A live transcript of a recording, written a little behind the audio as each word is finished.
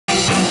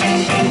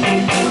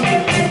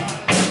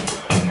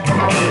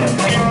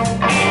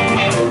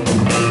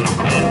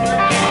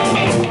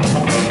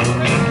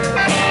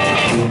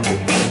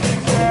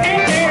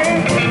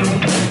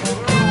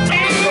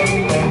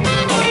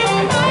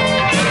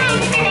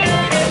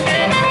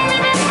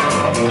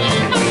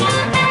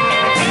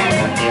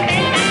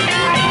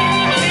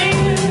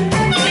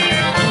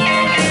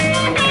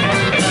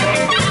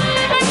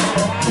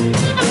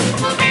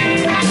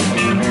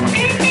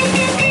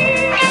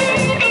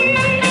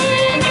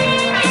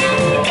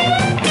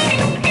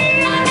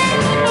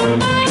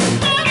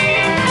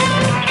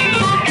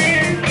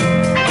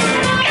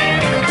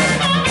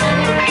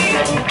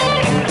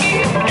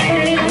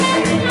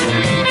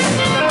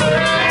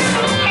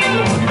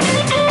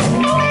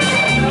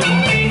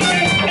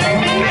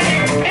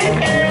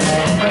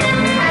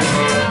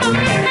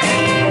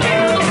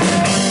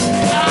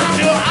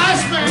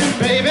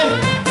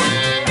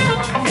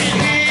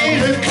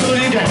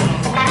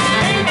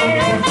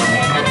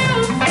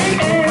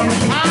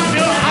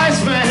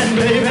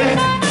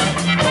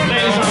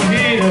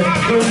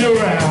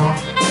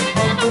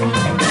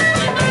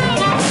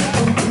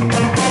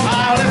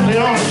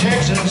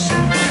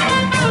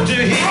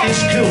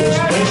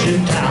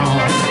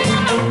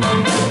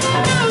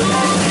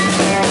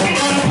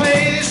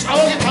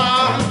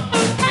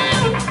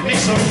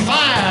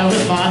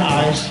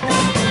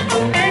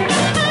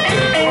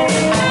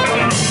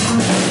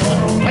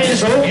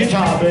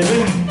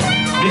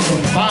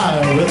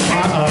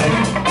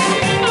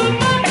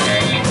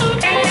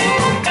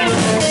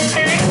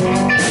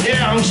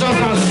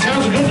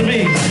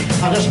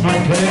I just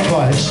might play it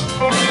twice.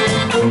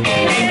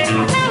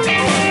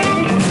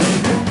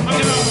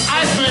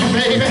 Iceman,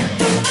 baby,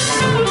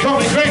 call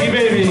me Granny,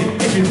 baby,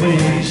 if you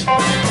please.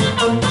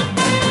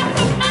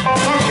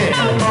 Okay,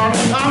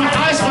 I'm an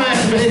Iceman,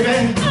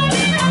 baby,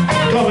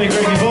 call me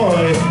Granny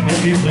boy,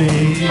 if you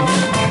please.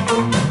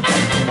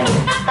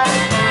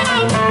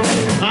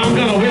 I'm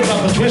gonna whip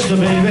up a twister,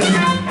 baby,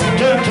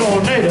 turn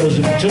tornadoes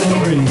into a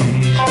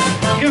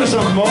breeze. Give us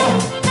something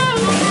more.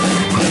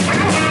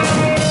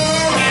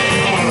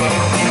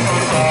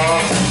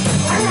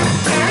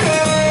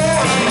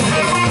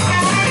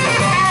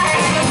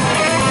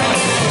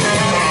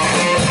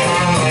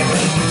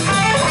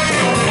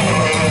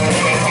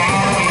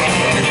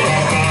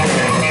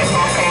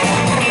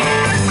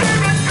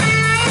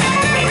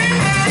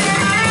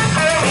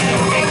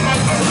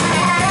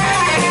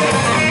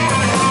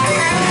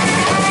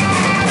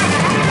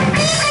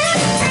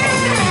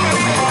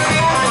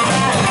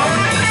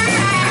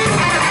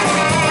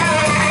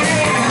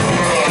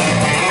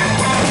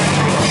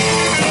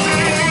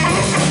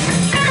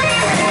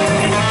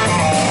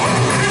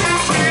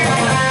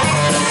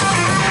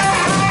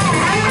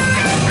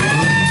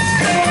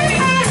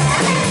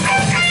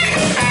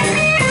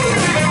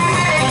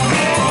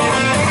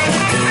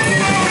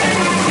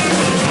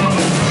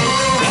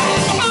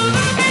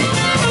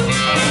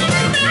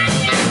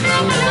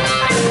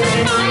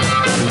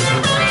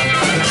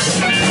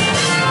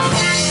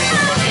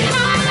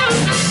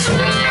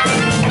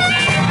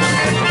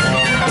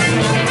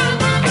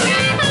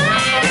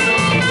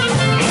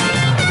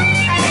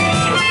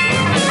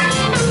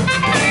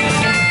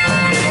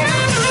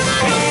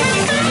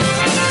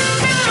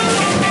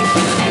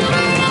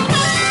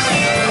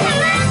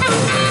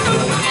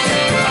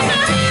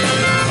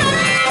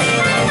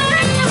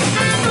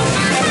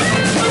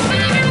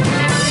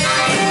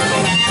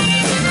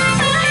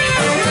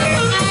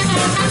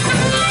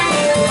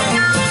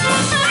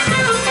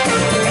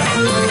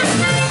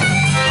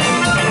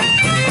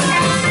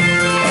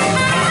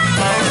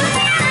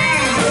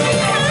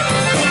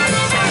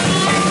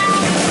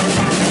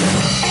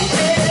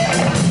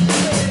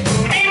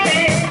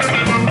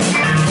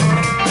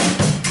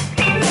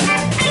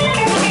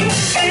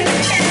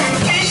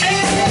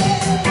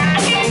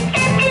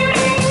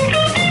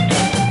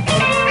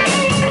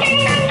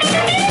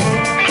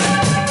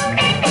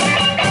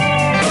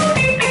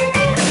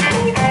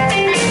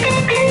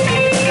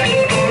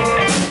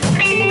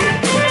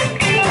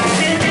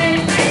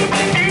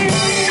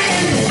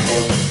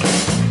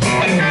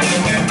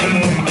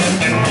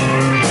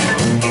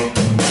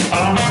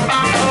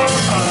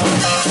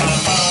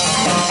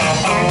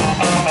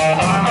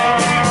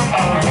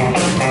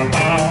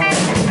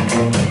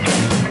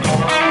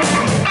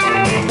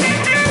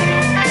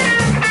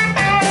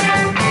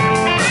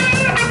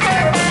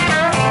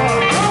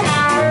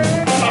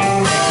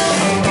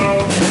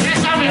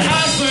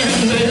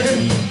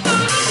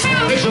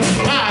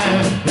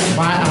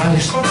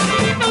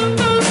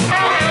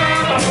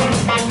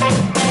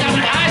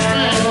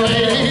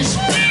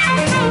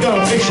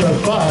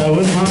 Fire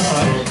with my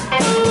eyes.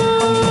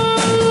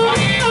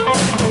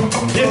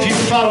 If you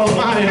follow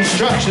my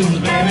instructions,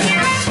 baby,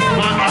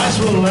 my ice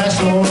will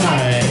last all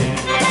night.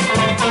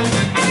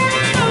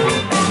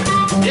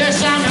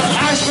 Yes, I'm your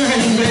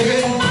Iceman,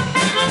 baby.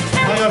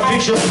 I'm gonna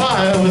fix your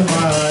fire with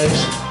my eyes.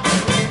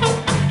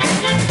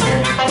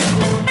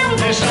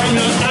 Yes, I'm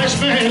your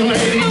Iceman,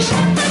 ladies.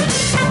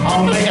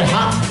 I'll make it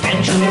hot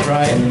and chill it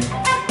right.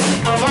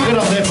 Funk it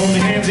up there for me,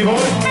 handsy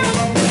boy.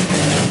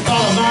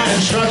 Follow my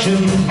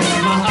instructions,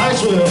 my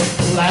ice will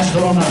last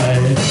all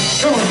night.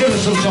 Come on, give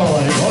us some soul,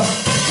 boy.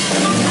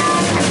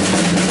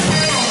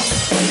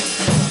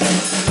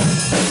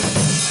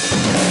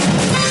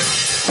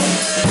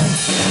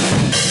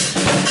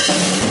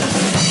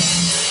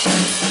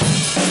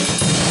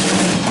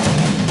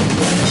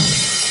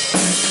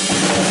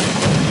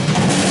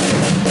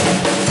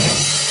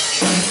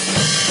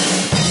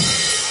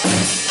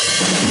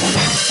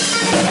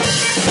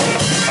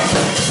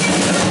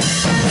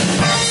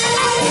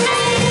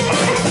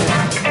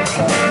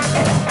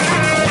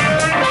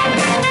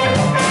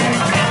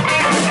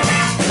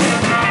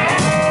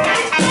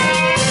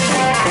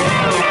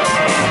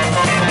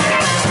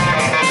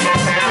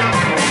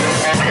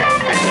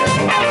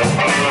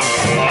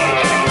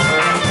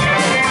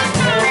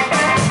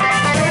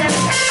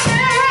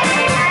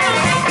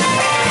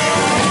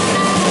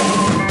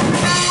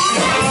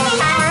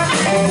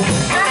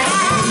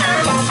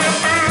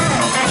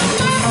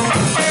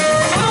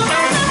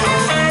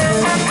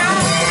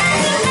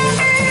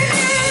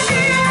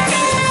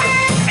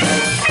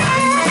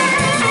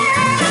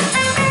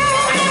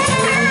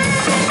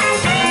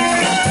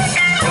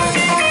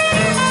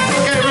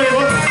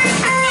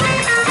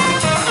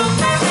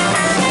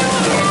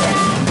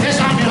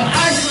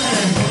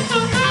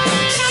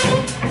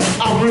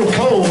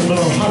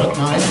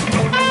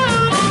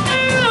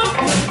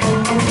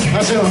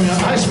 I said, I'm your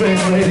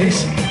Iceman,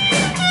 ladies.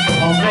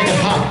 I'll make it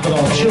hot, but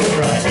I'll chill it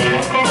right.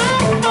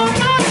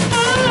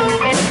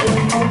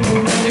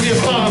 If you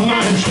follow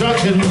my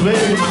instructions,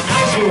 baby, my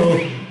ice will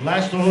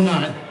last all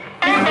night.